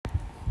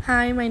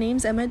Hi, my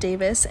name's Emma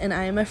Davis, and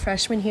I am a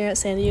freshman here at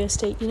San Diego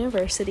State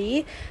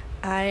University.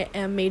 I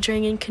am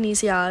majoring in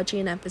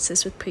kinesiology and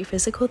emphasis with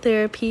pre-physical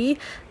therapy.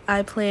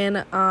 I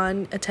plan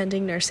on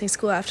attending nursing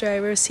school after I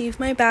receive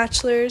my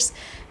bachelor's,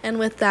 and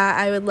with that,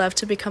 I would love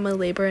to become a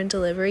labor and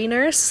delivery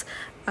nurse.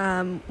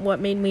 What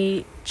made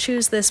me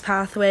choose this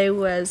pathway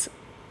was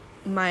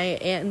my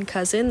aunt and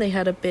cousin. They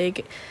had a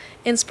big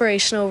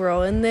inspirational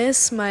role in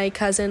this. My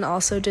cousin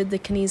also did the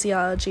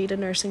kinesiology to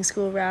nursing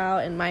school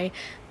route, and my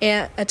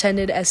aunt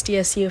attended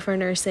SDSU for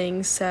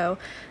nursing, so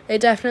it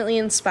definitely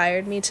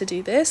inspired me to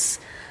do this.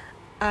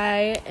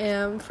 I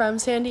am from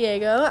San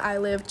Diego. I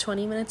live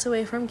 20 minutes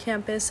away from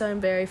campus, so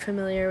I'm very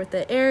familiar with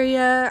the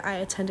area. I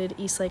attended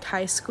Eastlake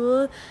High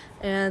School,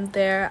 and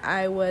there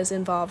I was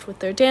involved with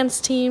their dance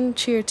team,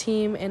 cheer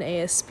team, and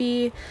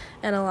ASB,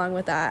 and along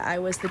with that, I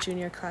was the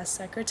junior class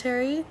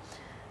secretary.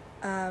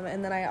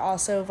 And then I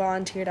also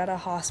volunteered at a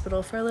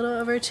hospital for a little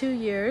over 2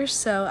 years,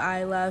 so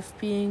I love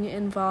being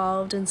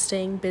involved and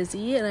staying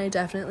busy, and I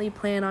definitely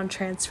plan on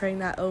transferring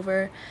that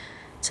over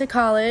to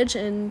college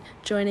and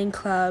joining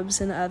clubs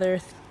and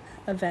other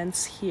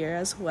events here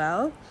as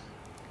well.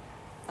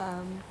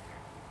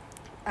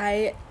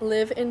 I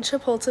live in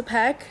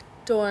Chapultepec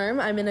dorm.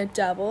 I'm in a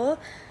double,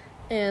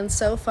 and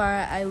so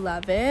far I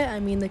love it. I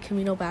mean, the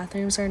communal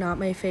bathrooms are not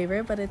my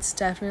favorite, but it's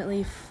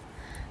definitely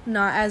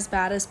not as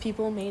bad as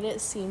people made it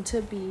seem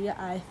to be.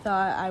 I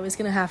thought I was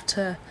going to have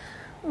to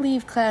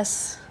leave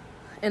class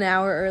an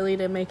hour early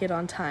to make it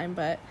on time,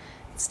 but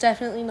it's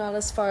definitely not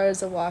as far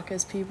as a walk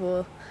as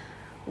people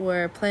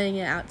were playing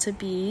it out to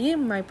be.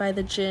 I'm right by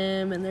the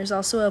gym, and there's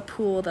also a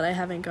pool that I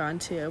haven't gone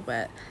to,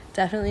 but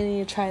definitely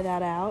need to try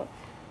that out.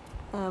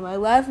 I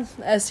love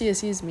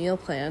SDSU's meal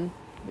plan.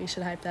 We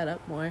should hype that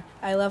up more.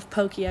 I love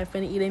poke. I've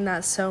been eating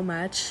that so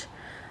much.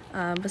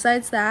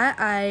 Besides that,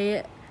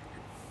 I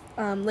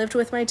lived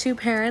with my two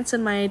parents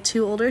and my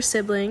two older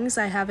siblings.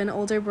 I have an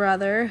older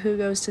brother who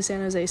goes to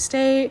San Jose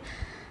State.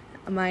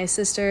 My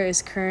sister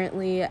is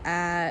currently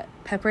at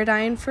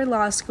Pepperdine for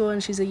law school,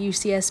 and she's a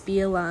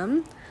UCSB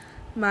alum.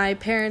 My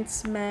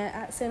parents met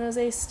at San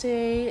Jose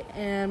State,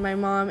 and my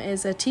mom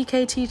is a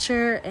TK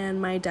teacher, and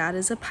my dad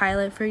is a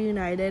pilot for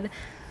United,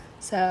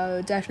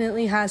 so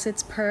definitely has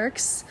its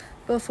perks.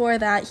 Before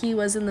that, he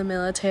was in the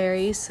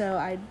military, so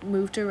I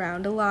moved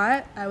around a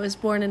lot. I was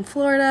born in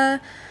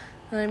Florida,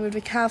 then I moved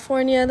to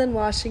California, then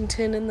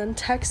Washington, and then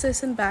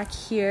Texas, and back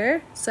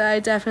here. So I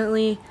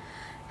definitely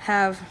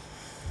have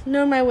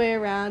known my way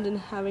around and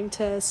having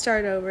to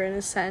start over in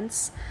a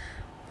sense.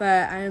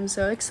 But I am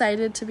so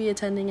excited to be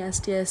attending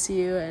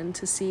SDSU and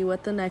to see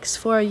what the next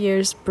 4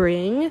 years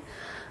bring.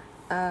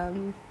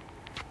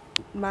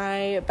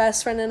 My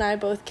best friend and I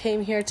both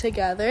came here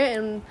together,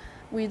 and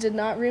we did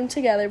not room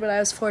together, but I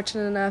was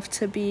fortunate enough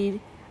to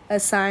be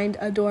assigned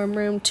a dorm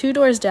room 2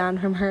 doors down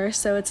from her,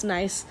 so it's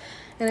nice.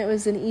 And it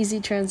was an easy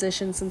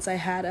transition since I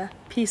had a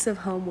piece of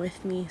home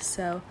with me.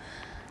 So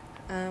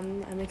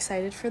I'm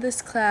excited for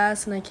this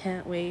class, and I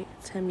can't wait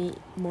to meet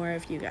more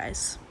of you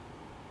guys.